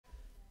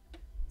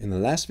In the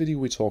last video,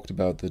 we talked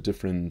about the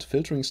different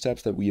filtering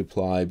steps that we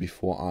apply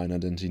before ion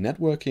identity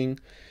networking.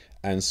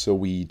 And so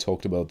we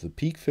talked about the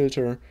peak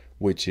filter,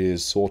 which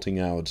is sorting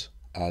out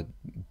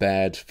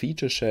bad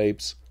feature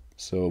shapes.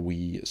 So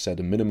we set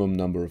a minimum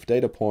number of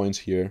data points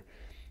here.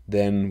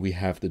 Then we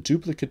have the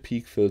duplicate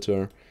peak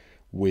filter,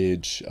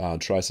 which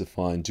tries to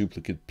find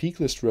duplicate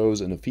peak list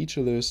rows in a feature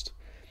list.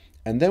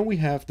 And then we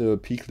have the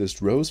peak list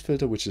rows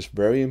filter, which is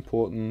very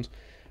important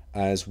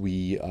as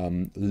we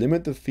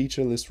limit the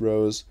feature list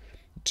rows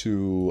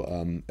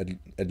to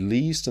at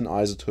least an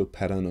isotope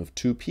pattern of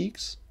 2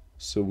 peaks.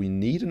 So we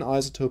need an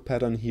isotope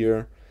pattern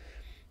here.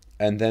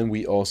 And then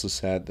we also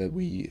said that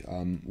we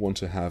want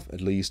to have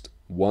at least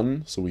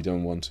 1, so we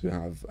don't want to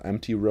have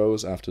empty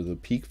rows after the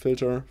peak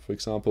filter, for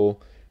example.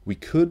 We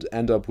could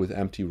end up with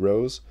empty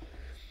rows,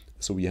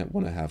 so we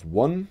want to have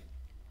 1,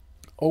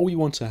 or we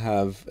want to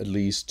have at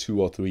least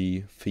 2 or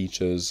 3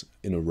 features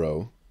in a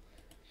row.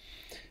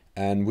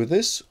 And with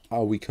this,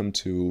 we come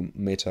to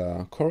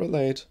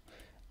meta-correlate.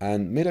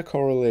 And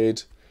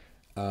meta-correlate,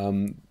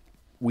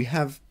 we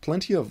have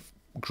plenty of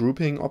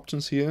grouping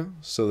options here.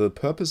 So the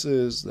purpose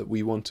is that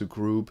we want to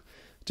group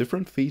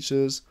different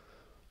features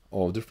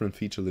or different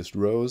feature list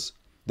rows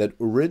that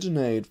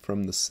originate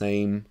from the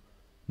same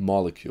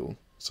molecule.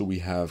 So we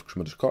have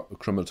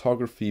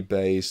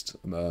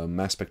chromatography-based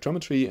mass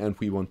spectrometry, and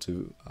we want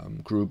to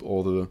group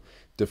all the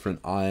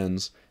different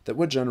ions that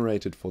were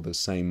generated for the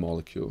same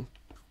molecule.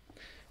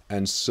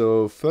 And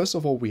so first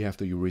of all, we have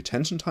the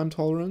retention time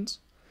tolerance.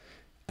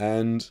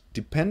 And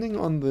depending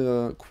on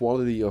the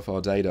quality of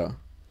our data,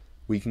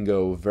 we can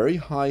go very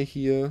high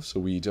here, so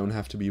we don't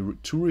have to be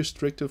too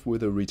restrictive with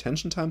the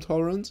retention time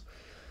tolerance.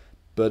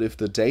 But if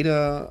the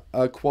data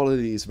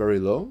quality is very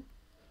low,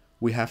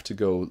 we have to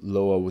go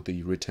lower with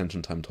the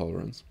retention time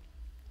tolerance.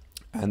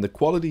 And the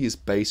quality is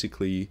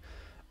basically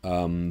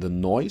the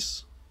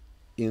noise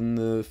in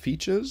the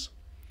features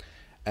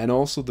and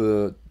also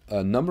the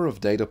number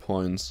of data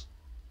points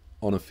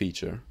on a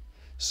feature.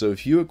 So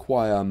if you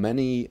acquire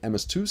many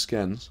MS2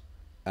 scans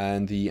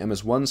and the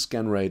MS1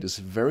 scan rate is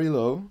very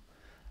low,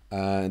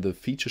 and the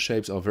feature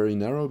shapes are very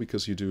narrow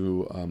because you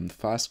do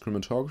fast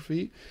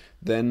chromatography,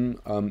 then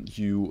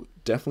you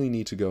definitely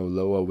need to go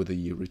lower with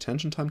the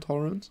retention time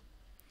tolerance.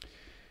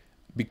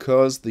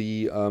 Because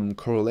the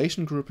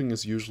correlation grouping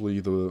is usually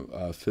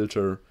the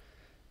filter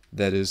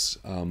that is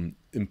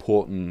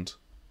important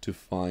to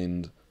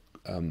find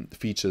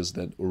features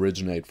that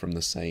originate from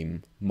the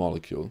same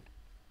molecule.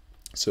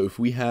 So if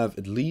we have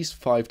at least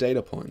 5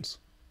 data points,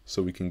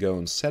 so we can go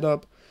and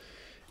setup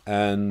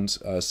and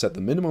set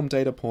the minimum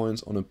data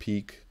points on a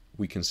peak.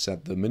 We can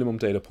set the minimum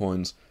data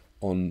points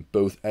on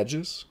both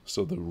edges,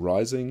 so the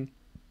rising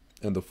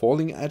and the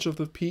falling edge of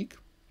the peak.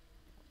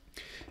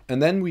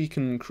 And then we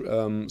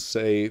can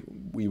say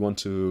we want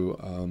to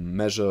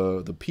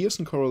measure the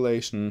Pearson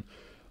correlation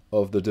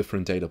of the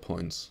different data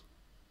points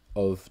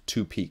of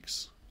 2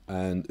 peaks.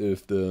 And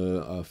if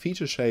the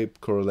feature shape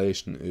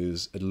correlation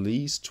is at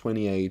least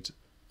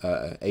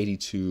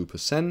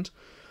 82%,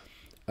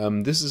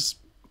 this is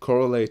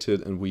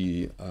correlated and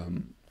we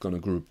gonna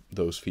group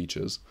those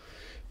features.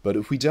 But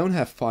if we don't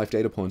have 5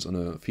 data points on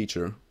a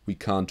feature, we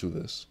can't do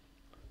this.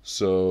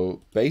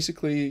 So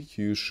basically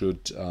you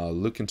should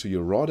look into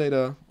your raw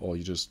data, or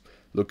you just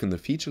look in the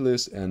feature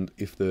list, and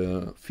if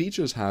the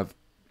features have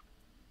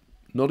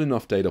not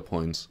enough data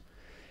points,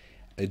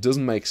 it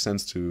doesn't make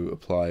sense to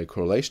apply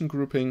correlation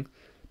grouping,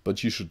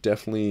 but you should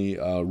definitely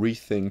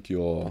rethink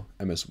your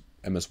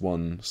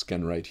MS1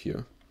 scan rate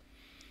here.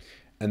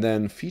 And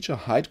then feature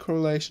height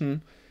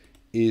correlation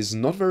is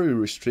not very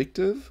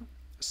restrictive.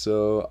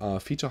 So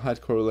feature height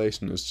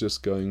correlation is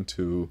just going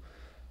to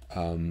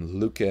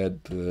look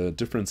at the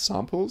different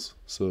samples.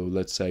 So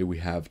let's say we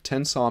have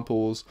 10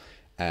 samples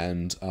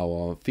and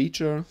our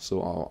feature,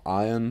 so our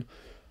ion,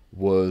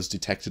 was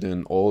detected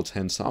in all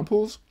 10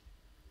 samples.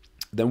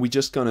 Then we're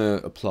just gonna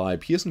apply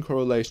Pearson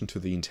correlation to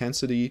the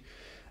intensity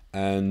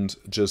and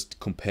just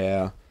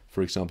compare,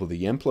 for example,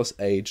 the M plus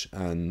H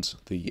and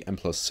the M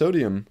plus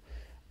sodium.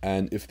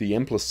 And if the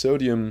M plus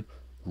sodium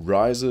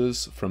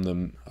rises from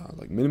the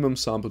minimum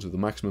sample to the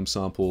maximum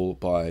sample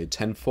by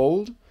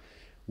 10-fold,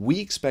 we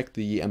expect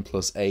the M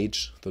plus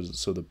H,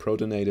 so the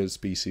protonated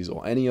species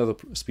or any other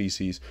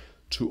species,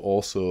 to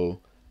also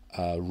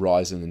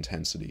rise in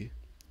intensity.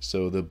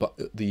 So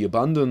the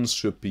abundance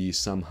should be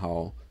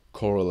somehow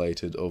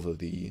correlated over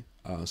the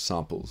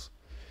samples.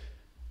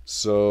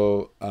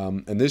 So,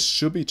 and this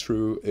should be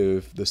true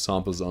if the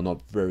samples are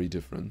not very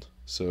different.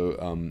 So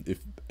if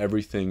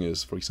everything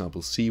is, for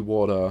example,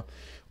 seawater,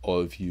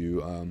 or if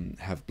you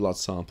have blood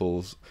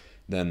samples,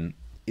 then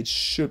it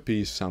should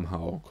be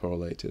somehow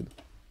correlated.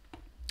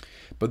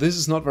 But this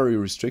is not very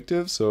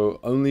restrictive, so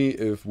only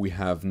if we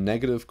have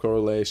negative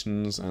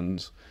correlations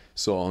and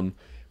so on,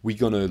 we're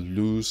gonna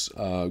lose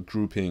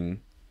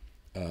grouping.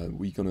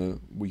 We're gonna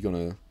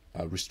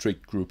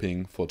restrict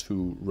grouping for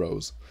 2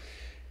 rows.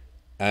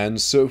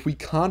 And so if we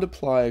can't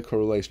apply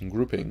correlation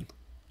grouping,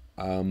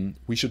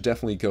 we should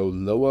definitely go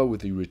lower with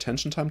the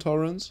retention time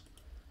tolerance.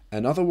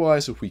 And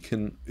otherwise, if we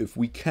can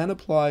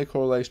apply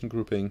correlation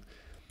grouping,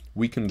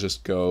 we can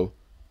just go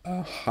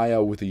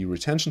higher with the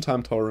retention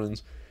time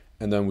tolerance,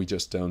 and then we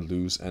just don't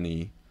lose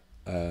any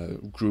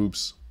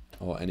groups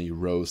or any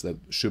rows that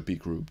should be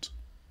grouped.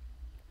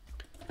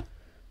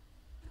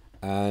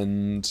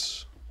 And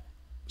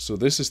so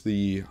this is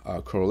the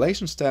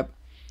correlation step.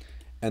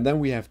 And then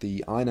we have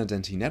the ion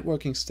identity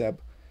networking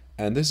step.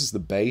 And this is the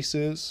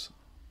basis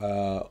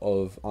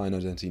of ion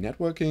identity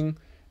networking.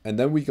 And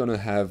then we're going to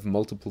have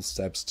multiple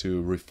steps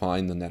to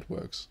refine the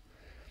networks.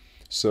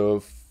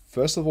 So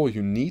first of all,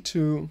 you need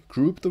to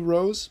group the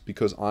rows,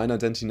 because ion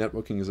identity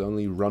networking is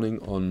only running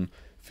on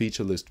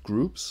feature list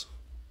groups,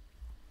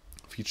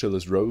 feature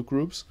list row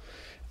groups.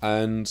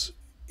 And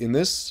in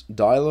this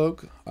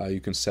dialog,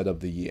 you can set up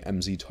the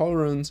MZ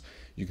tolerance.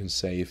 You can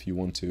say if you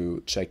want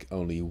to check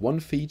only one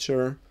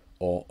feature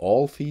or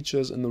all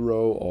features in the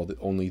row, or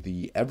only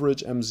the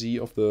average MZ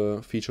of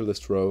the feature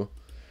list row.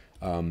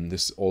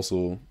 This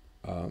also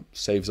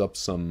saves up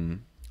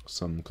some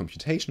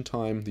computation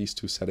time, these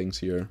two settings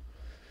here.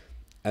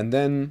 And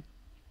then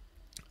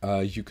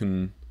you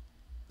can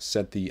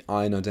set the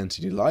ion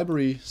identity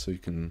library, so you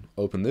can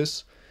open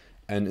this.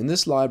 And in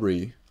this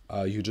library,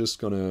 you're just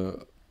gonna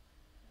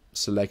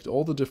select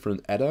all the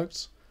different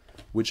adducts,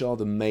 which are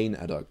the main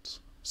adducts.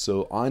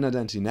 So ion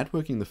identity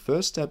networking, the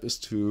first step is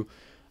to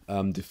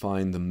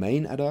define the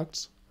main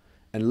adducts,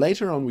 and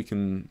later on we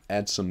can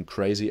add some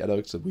crazy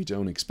adducts that we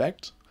don't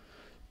expect.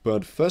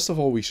 But first of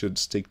all, we should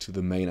stick to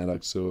the main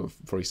adduct. So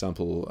for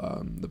example,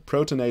 the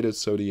protonated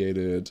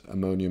sodiated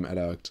ammonium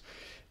adduct,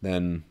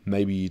 then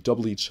maybe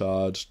doubly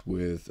charged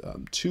with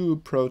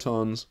 2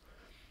 protons,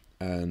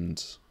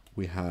 and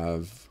we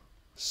have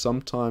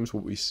sometimes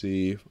what we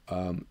see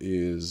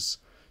is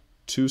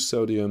 2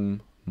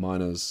 sodium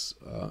minus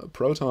a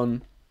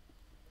proton,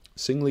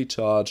 singly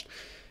charged,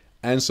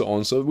 and so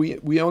on. So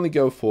we only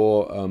go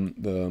for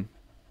the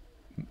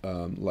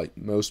like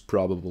most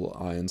probable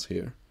ions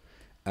here.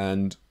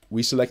 And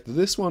we selected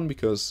this one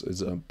because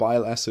it's a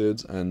bile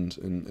acid, and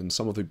in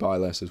some of the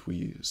bile acids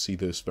we see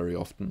this very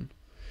often.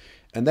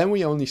 And then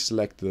we only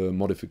select the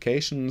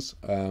modifications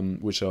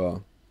which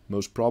are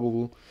most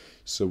probable.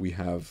 So we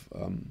have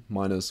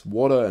minus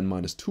water and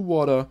minus 2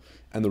 water,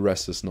 and the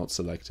rest is not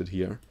selected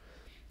here.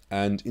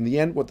 And in the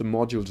end, what the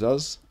module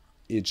does,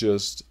 it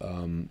just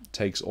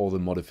takes all the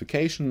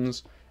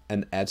modifications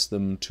and adds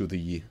them to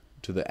the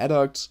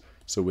adducts.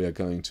 So we are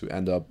going to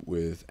end up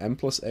with M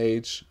plus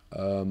H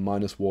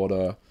minus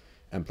water,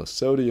 M plus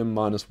sodium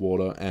minus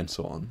water, and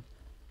so on.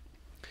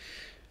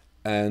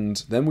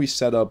 And then we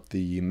set up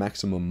the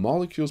maximum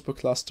molecules per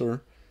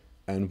cluster,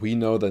 and we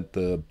know that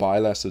the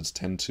bile acids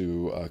tend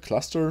to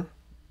cluster,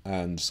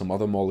 and some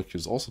other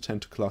molecules also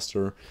tend to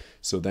cluster.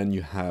 So then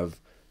you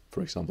have,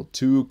 for example,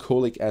 2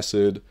 cholic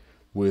acid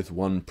with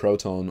 1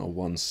 proton or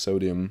 1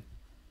 sodium.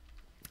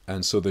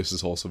 And so this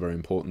is also very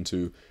important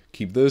to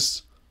keep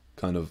this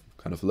kind of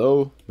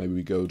low. Maybe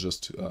we go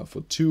just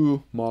for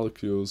 2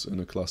 molecules in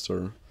a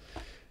cluster.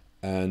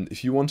 And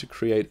if you want to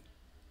create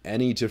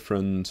any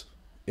different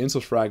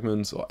insert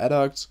fragments or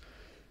adducts,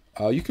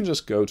 you can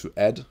just go to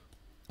add.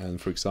 And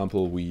for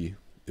example,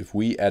 if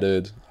we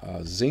added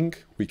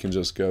zinc, we can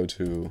just go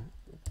to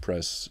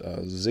press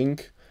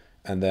zinc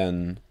and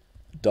then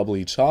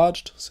doubly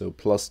charged, so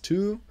plus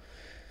 2.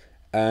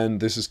 And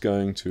this is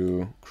going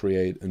to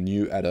create a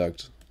new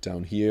adduct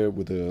down here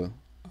with the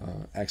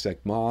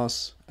exact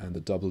mass and the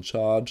double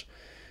charge.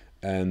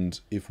 And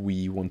if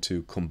we want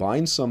to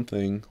combine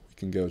something, we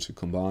can go to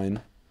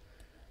combine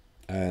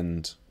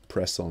and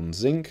press on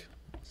zinc.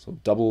 So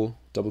double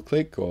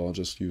click, or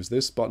just use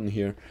this button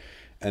here.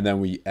 And then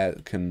we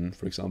can,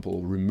 for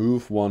example,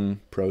 remove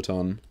 1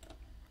 proton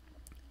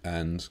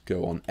and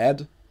go on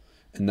add.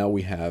 And now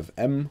we have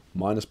M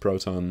minus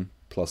proton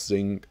plus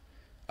zinc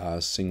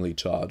singly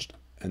charged.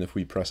 And if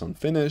we press on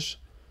finish,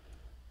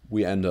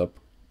 we end up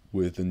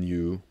with the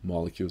new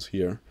molecules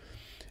here.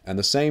 And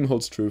the same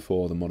holds true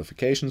for the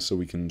modifications. So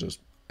we can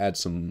just add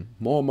some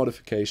more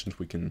modifications.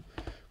 We can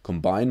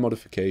combine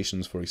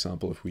modifications. For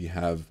example, if we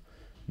have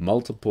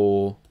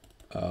multiple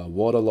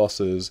water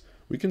losses,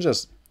 we can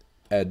just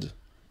add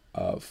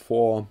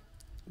 4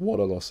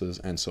 water losses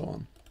and so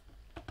on.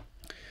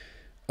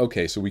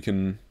 Okay, so we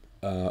can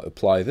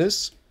apply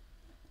this.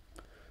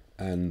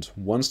 And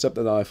one step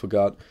that I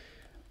forgot,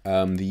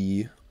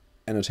 the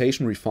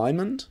annotation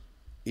refinement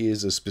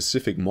is a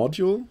specific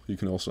module. You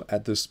can also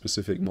add this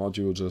specific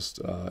module just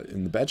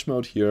in the batch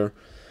mode here.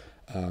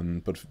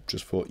 But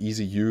just for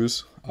easy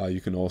use,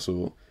 you can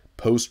also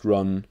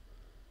post-run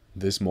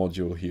this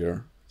module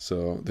here.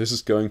 So this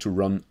is going to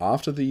run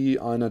after the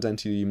ion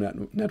identity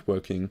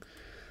networking,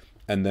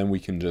 and then we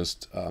can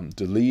just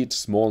delete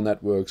small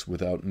networks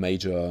without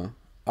major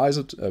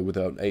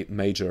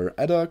major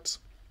adducts,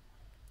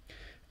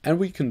 and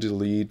we can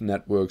delete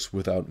networks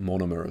without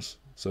monomers.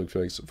 So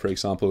for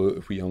example,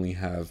 if we only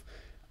have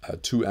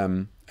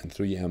 2M and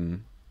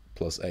 3M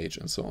plus H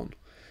and so on.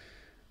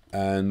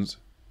 And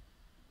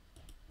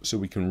so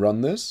we can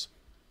run this,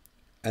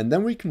 and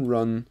then we can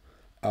run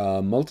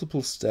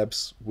multiple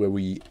steps where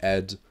we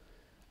add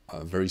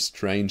very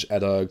strange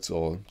adducts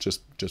or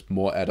just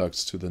more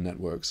adducts to the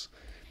networks.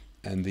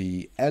 And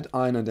the add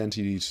ion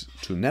identities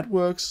to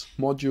networks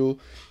module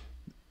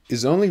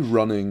is only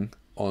running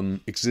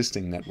on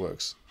existing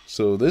networks.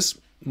 So this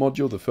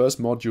module, the first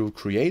module,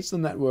 creates the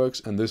networks,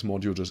 and this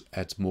module just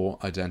adds more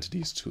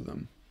identities to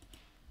them.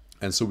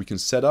 And so we can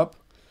set up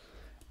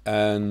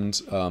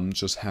and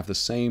just have the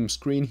same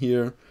screen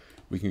here.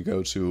 We can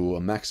go to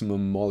a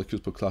maximum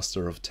molecules per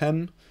cluster of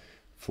 10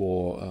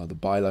 for the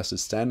bilateral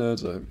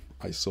standards.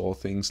 I saw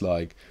things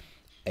like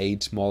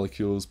 8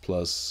 molecules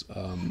plus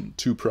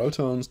 2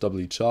 protons,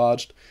 doubly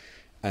charged,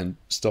 and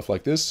stuff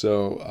like this.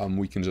 So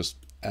we can just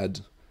add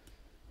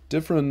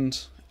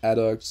different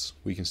adducts.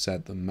 We can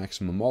set the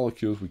maximum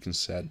molecules. We can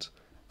set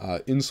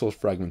in-source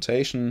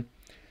fragmentation.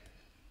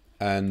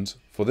 And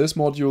for this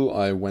module,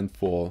 I went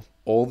for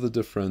all the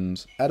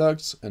different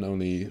adducts and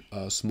only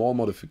a small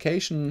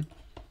modification.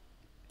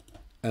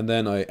 And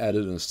then I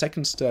added a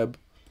second step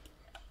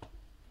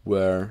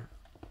where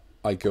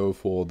I go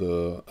for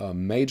the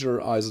major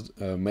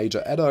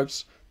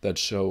adducts that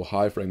show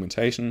high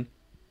fragmentation.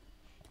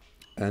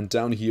 And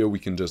down here we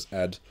can just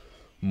add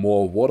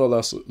more water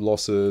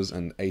losses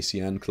and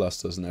ACN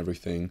clusters and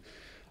everything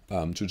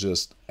to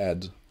just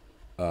add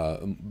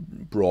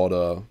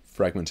broader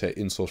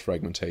in-source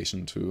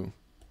fragmentation to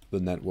the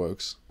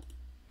networks.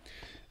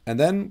 And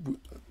then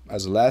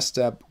as a last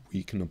step,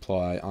 we can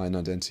apply ion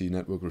identity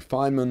network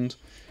refinement.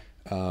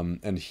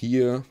 And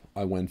here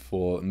I went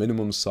for a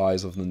minimum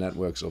size of the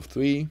networks of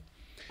 3.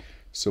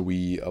 So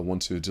we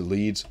want to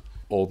delete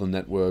all the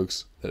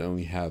networks that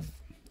only have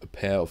a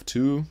pair of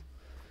 2.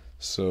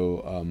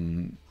 So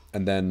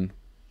and then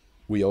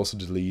we also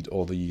delete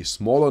all the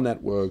smaller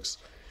networks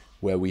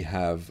where we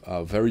have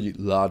very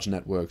large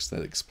networks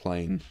that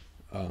explain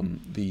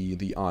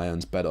the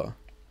ions better.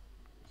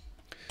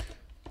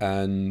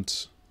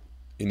 And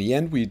in the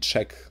end, we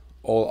check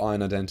all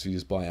ion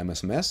identities by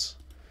MZmine.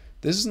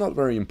 This is not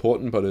very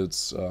important, but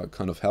it's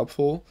kind of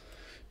helpful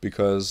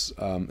because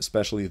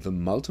especially the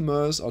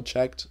multimers are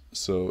checked.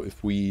 So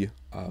if we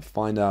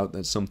find out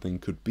that something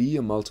could be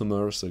a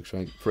multimer, so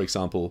for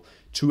example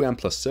 2M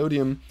plus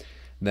sodium,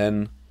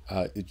 then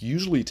it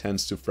usually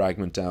tends to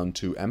fragment down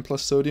to M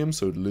plus sodium,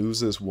 so it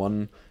loses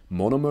one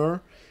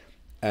monomer,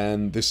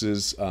 and this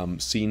is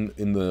seen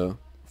in the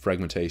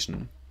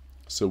fragmentation.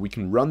 So we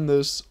can run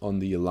this on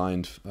the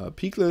aligned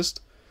peak list,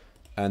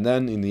 and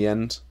then in the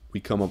end we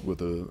come up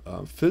with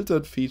a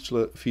filtered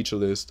feature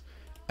list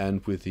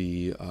and with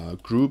the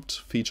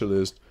grouped feature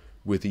list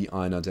with the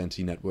ion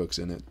identity networks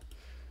in it.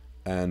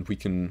 And we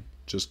can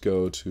just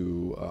go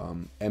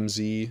to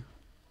MZ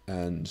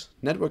and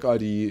network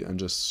ID and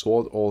just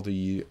sort all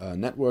the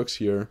networks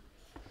here.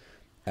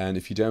 And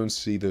if you don't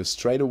see this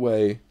straight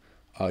away,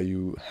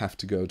 you have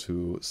to go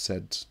to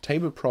set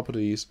table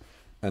properties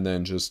and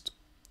then just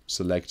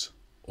select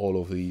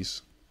all of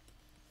these.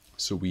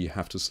 So we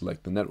have to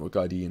select the network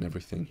ID and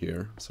everything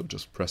here. So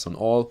just press on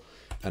all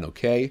and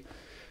OK.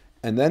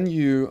 And then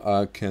you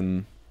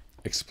can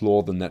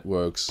explore the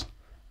networks,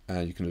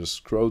 and you can just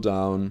scroll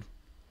down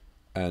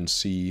and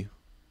see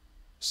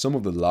some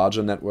of the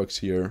larger networks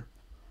here.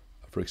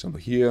 For example,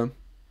 here,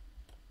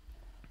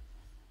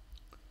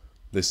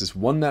 this is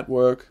one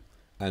network,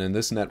 and in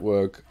this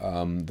network,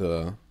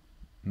 the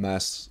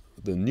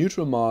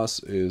neutral mass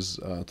is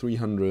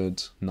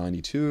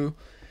 392,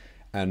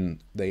 and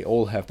they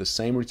all have the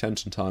same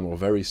retention time or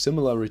very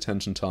similar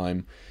retention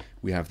time.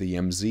 We have the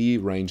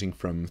MZ ranging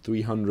from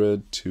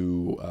 300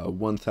 to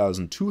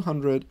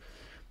 1200,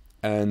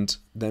 and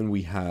then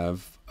we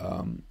have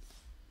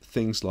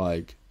things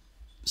like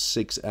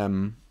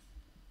 6M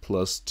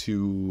plus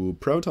 2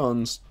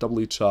 protons,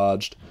 doubly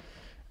charged,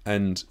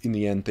 and in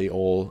the end they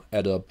all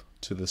add up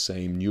to the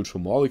same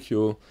neutral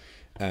molecule.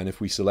 And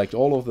if we select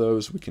all of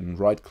those, we can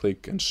right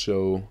click and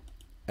show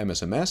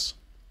MZmine.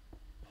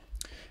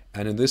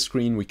 And in this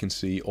screen we can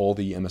see all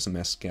the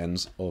MZmine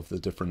scans of the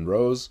different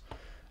rows,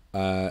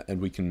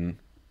 and we can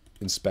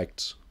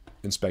inspect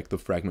the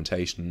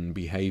fragmentation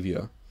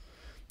behavior.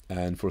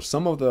 And for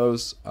some of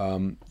those,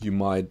 you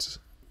might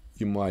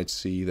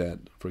see that,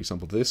 for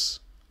example,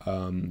 this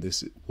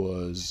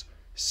was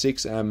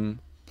 6M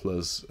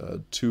plus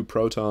 2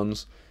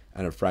 protons,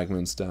 and it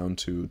fragments down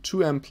to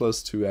 2M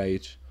plus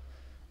 2H,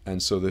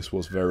 and so this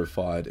was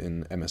verified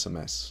in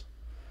MZmine.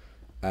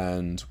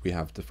 And we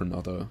have different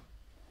other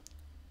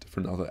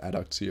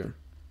adducts here.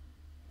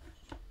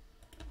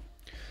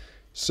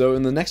 So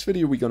in the next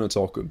video we're going to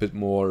talk a bit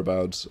more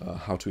about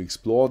how to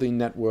explore the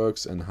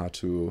networks and how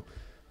to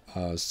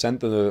send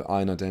the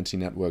ion identity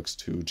networks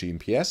to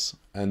GMPS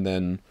and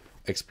then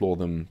explore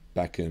them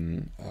back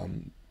in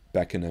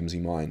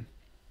MZmine.